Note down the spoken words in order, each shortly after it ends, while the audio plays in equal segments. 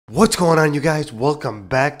What's going on, you guys? Welcome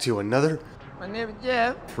back to another My name is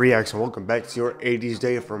Jeff. Reaction. Welcome back to your 80s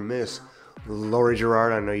day for Miss Lori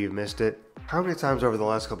Gerard. I know you've missed it. How many times over the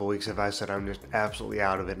last couple weeks have I said I'm just absolutely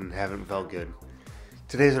out of it and haven't felt good?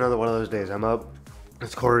 Today's another one of those days. I'm up.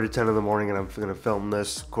 It's 9:45 in the morning and I'm going to film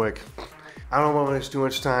this quick. I don't want to waste too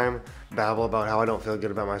much time, babble about how I don't feel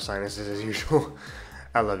good about my sinuses as usual.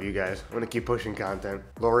 I love you guys. I'm going to keep pushing content.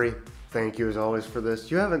 Lori, thank you as always for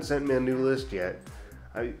this. You haven't sent me a new list yet.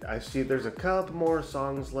 I see there's a couple more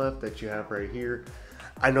songs left that you have right here.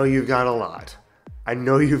 I know you've got a lot. And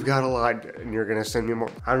you're gonna send me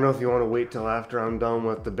more. I don't know if you want to wait till after I'm done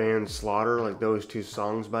with the band Slaughter, like those two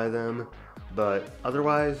songs by them. But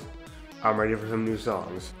otherwise, I'm ready for some new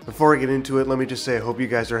songs. Before I get into it, let me just say I hope you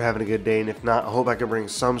guys are having a good day. And if not, I hope I can bring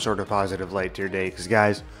some sort of positive light to your day. Because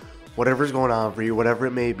guys, whatever's going on for you, whatever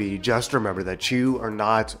it may be, just remember that you are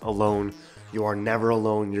not alone. You are never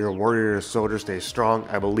alone. You're a warrior, you're a soldier. Stay strong.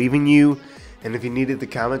 I believe in you. And if you needed, the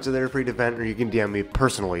comments are there for you to vent, or you can DM me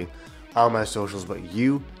personally on my socials. But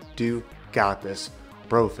you do got this.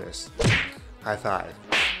 Brofist. High five.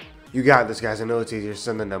 You got this, guys. I know it's easier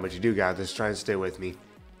said than done, but you do got this. Try and stay with me.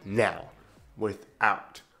 Now,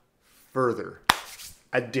 without further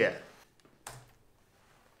ado.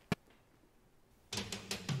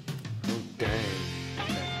 Oh, dang.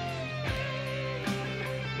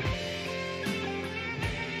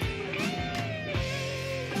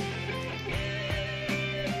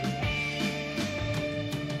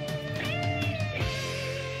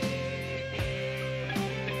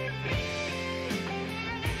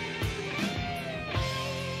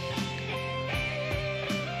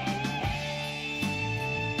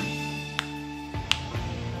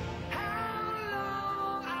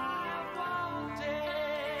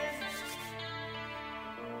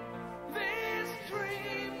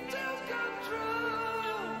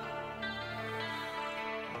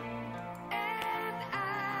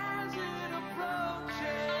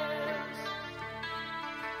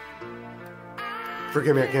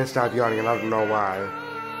 Forgive me, I can't stop yawning and I don't know why.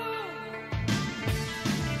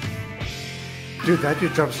 Dude, that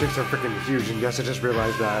dude's drumsticks are freaking huge, and yes, I just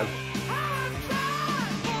realized that.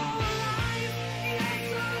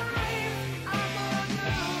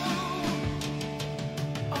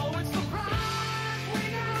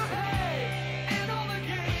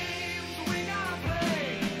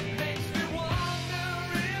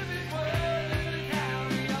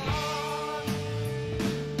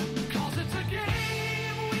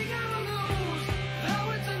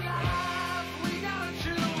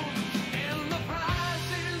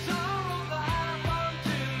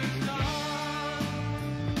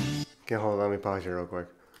 Okay, hold on, let me pause here real quick.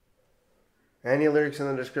 Any lyrics in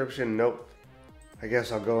the description? Nope. I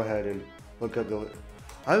guess I'll go ahead and look up the...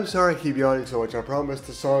 I'm sorry I keep yawning so much. I promise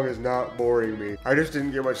the song is not boring me. I just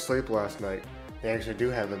didn't get much sleep last night. They actually do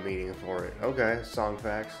have a meaning for it. Okay, song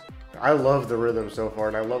facts. I love the rhythm so far,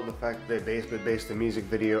 and I love the fact that they basically based the music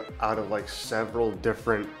video out of like several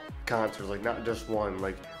different concerts, like not just one.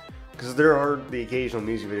 Like, because there are the occasional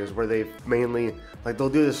music videos where they mainly, like, they'll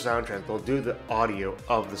do the soundtrack, they'll do the audio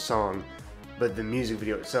of the song, but the music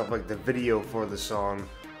video itself, like the video for the song,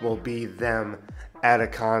 will be them at a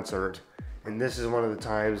concert. And this is one of the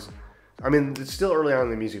times, I mean, it's still early on in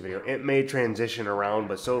the music video. It may transition around,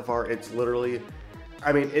 but so far it's literally,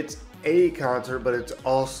 I mean, it's a concert, but it's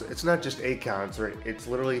also, it's not just a concert, it's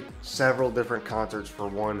literally several different concerts for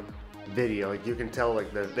one video. Like, you can tell,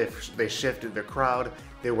 like, they shifted the crowd.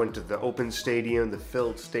 They went to the open stadium, the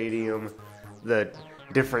filled stadium, the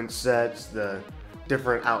different sets, the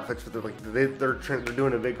different outfits for the, like, they're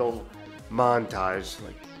doing a big old montage.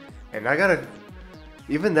 Like, and I gotta,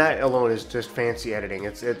 even that alone is just fancy editing.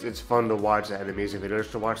 It's fun to watch that in the music video,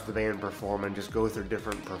 just to watch the band perform and just go through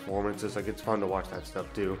different performances. Like, it's fun to watch that stuff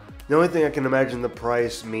too. The only thing I can imagine the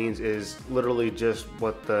price means is literally just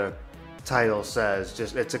what the title says.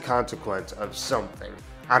 Just, it's a consequence of something.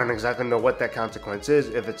 I don't exactly know what that consequence is,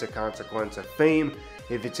 if it's a consequence of fame,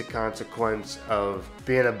 if it's a consequence of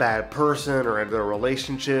being a bad person or in a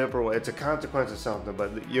relationship, or it's a consequence of something,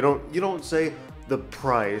 but you don't say the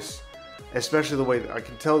price, especially the way, I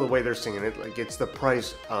can tell the way they're singing it, like it's the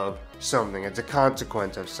price of something, it's a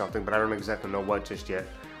consequence of something, but I don't exactly know what just yet.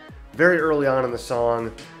 Very early on in the song,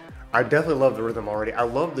 I definitely love the rhythm already. I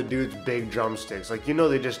love the dude's big drumsticks. Like, you know,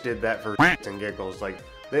 they just did that for and giggles. Like,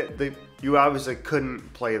 you obviously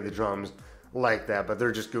couldn't play the drums like that, but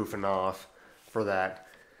they're just goofing off for that.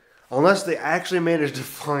 Unless they actually managed to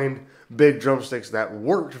find big drumsticks that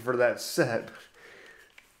worked for that set.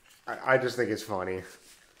 I just think it's funny.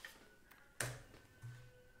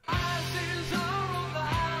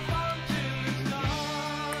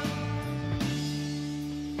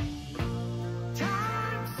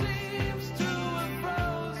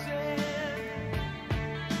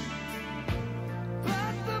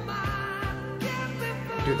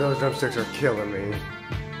 those drumsticks are killing me.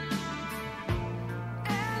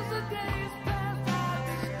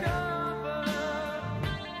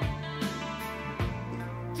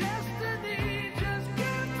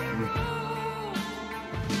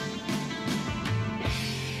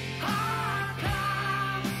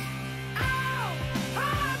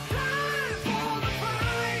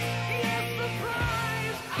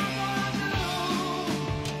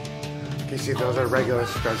 You see, those are regular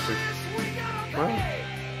drumsticks. What?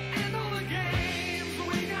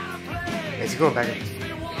 Is he going back?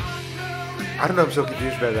 I don't know, I'm so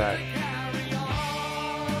confused by that.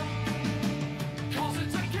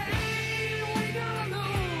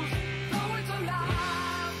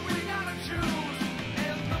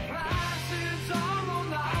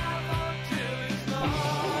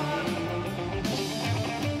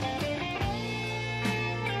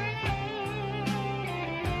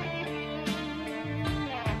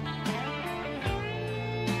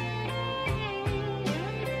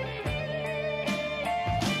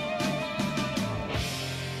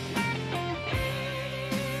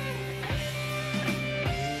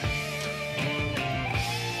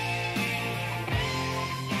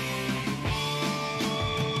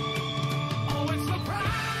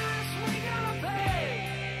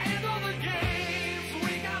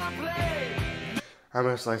 I'm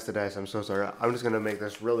gonna slice the dice, I'm so sorry. I'm just gonna make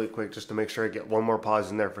this really quick just to make sure I get one more pause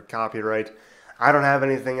in there for copyright. I don't have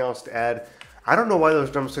anything else to add. I don't know why those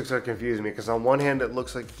drumsticks are confusing me, because on one hand it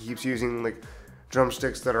looks like he keeps using like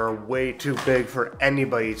drumsticks that are way too big for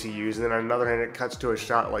anybody to use, and then on the other hand it cuts to a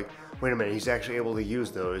shot like, wait a minute, he's actually able to use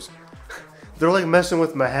those. They're like messing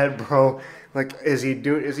with my head, bro. Like, is he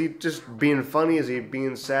just being funny? Is he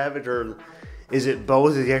being savage? Or is it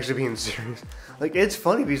both? Is he actually being serious? Like, it's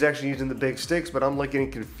funny if he's actually using the big sticks, but I'm like getting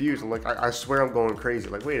confused. I'm like, I swear I'm going crazy.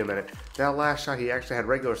 Like, wait a minute. That last shot he actually had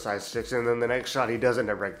regular size sticks, and then the next shot he doesn't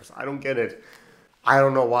have regular size. I don't get it. I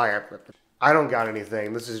don't know why. I don't got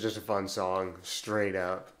anything. This is just a fun song, straight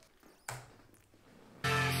up.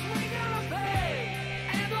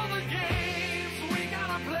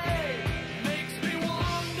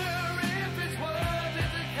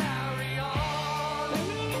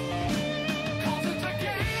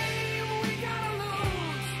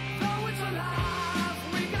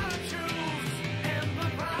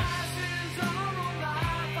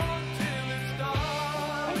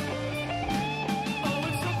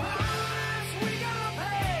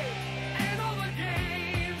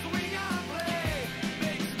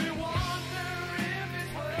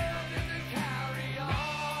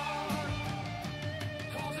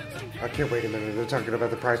 Okay, wait a minute, they're talking about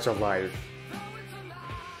the price of life.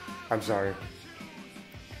 I'm sorry.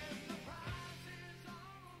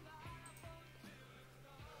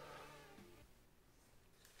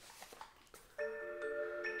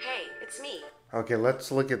 Hey, it's me. Okay,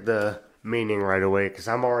 let's look at the meaning right away, because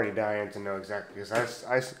I'm already dying to know exactly. Because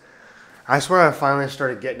I swear I finally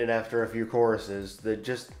started getting it after a few choruses.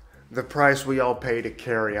 Just the price we all pay to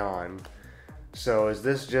carry on. So is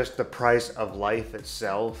this just the price of life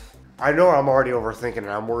itself? I know I'm already overthinking it.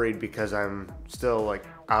 I'm worried because I'm still like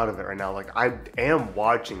out of it right now. Like, I am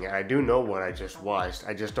watching it. I do know what I just watched.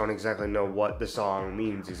 I just don't exactly know what the song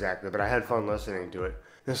means exactly, but I had fun listening to it.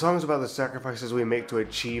 The song is about the sacrifices we make to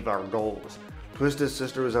achieve our goals. Twisted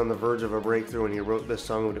Sister was on the verge of a breakthrough when he wrote this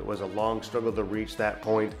song, but it was a long struggle to reach that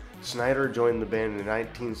point. Snyder joined the band in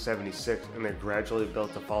 1976, and they gradually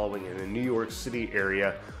built a following in the New York City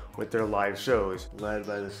area with their live shows, led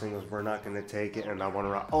by the singles We're Not Gonna Take It and I Wanna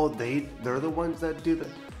Rock. Oh, they're the ones that do the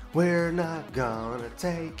We're Not Gonna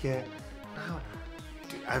Take It.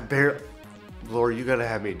 Dude, Lord, you gotta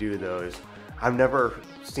have me do those. I've never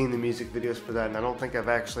seen the music videos for that, and I don't think I've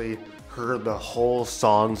actually heard the whole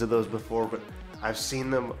songs of those before, but I've seen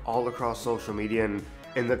them all across social media and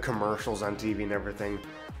in the commercials on TV and everything.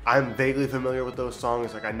 I'm vaguely familiar with those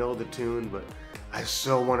songs, like I know the tune, but I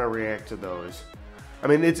so want to react to those. I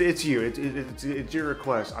mean, it's you. It's your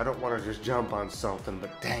request. I don't want to just jump on something,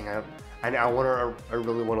 but dang, I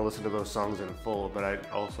really want to listen to those songs in full. But I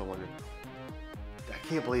also wonder, I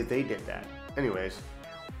can't believe they did that. Anyways,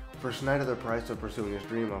 for Snyder, the price of pursuing his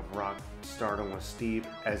dream of rock stardom was steep,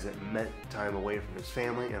 as it meant time away from his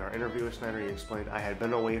family. In our interview with Snyder, he explained, "I had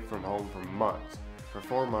been away from home for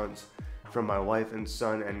 4 months, from my wife and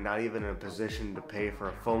son, and not even in a position to pay for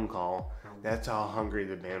a phone call. That's how hungry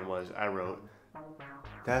the band was."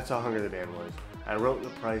 That's how hungry the band was. I wrote the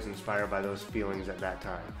price inspired by those feelings at that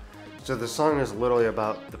time. So the song is literally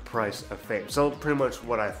about the price of fame. So pretty much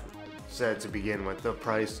what I said to begin with, the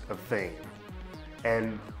price of fame.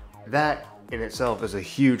 And that in itself is a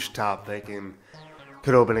huge topic and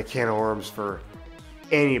could open a can of worms for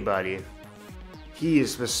anybody. he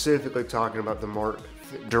is specifically talking about the more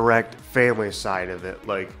direct family side of it.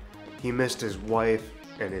 Like, he missed his wife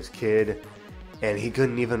and his kid, and he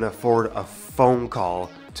couldn't even afford a phone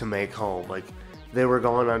call to make home. Like, they were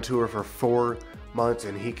going on tour for 4 months,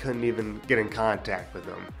 and he couldn't even get in contact with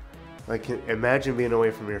them. Like, imagine being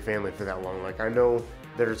away from your family for that long. Like, I know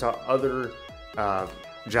there's other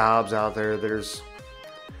jobs out there.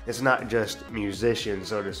 It's not just musicians,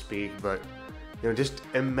 so to speak, but just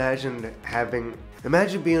imagine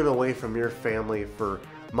being away from your family for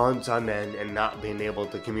months on end and not being able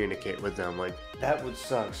to communicate with them. Like, that would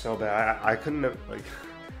suck so bad. I couldn't have, like,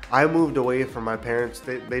 I moved away from my parents.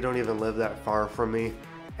 They don't even live that far from me,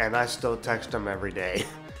 and I still text them every day.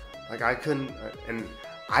 Like, I couldn't, and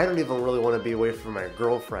I don't even really want to be away from my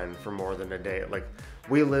girlfriend for more than a day. Like,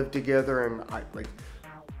 we live together, and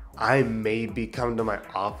I maybe come to my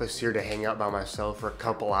office here to hang out by myself for a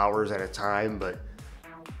couple hours at a time, but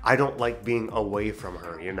I don't like being away from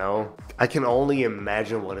her, I can only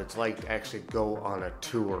imagine what it's like to actually go on a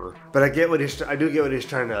tour. But I do get what he's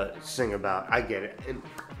trying to sing about. I get it. And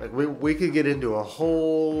like, we could get into a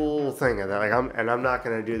whole thing of that. Like, I'm not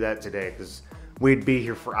gonna do that today, because we'd be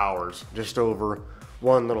here for hours just over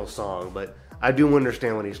one little song. But I do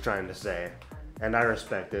understand what he's trying to say, and I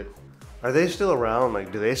respect it. Are they still around?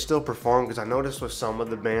 Like, do they still perform? Because I noticed with some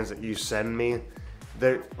of the bands that you send me,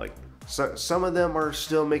 they're like, some of them are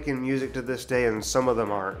still making music to this day, and some of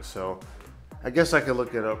them aren't. So I guess I could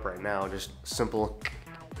look it up right now. Just simple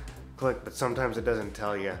click, but sometimes it doesn't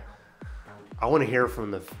tell you. I want to hear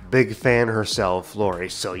from the big fan herself, Lori.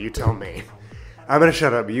 So you tell me. I'm going to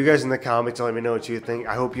shut up. You guys in the comments, let me know what you think.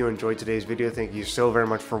 I hope you enjoyed today's video. Thank you so very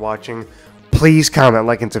much for watching. Please comment,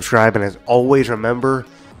 like, and subscribe. And as always, remember,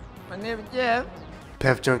 My name is Jeff.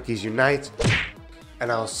 Pef Junkies unite.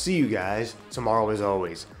 And I'll see you guys tomorrow as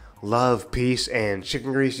always. Love, peace, and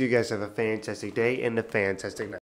chicken grease. You guys have a fantastic day and a fantastic night.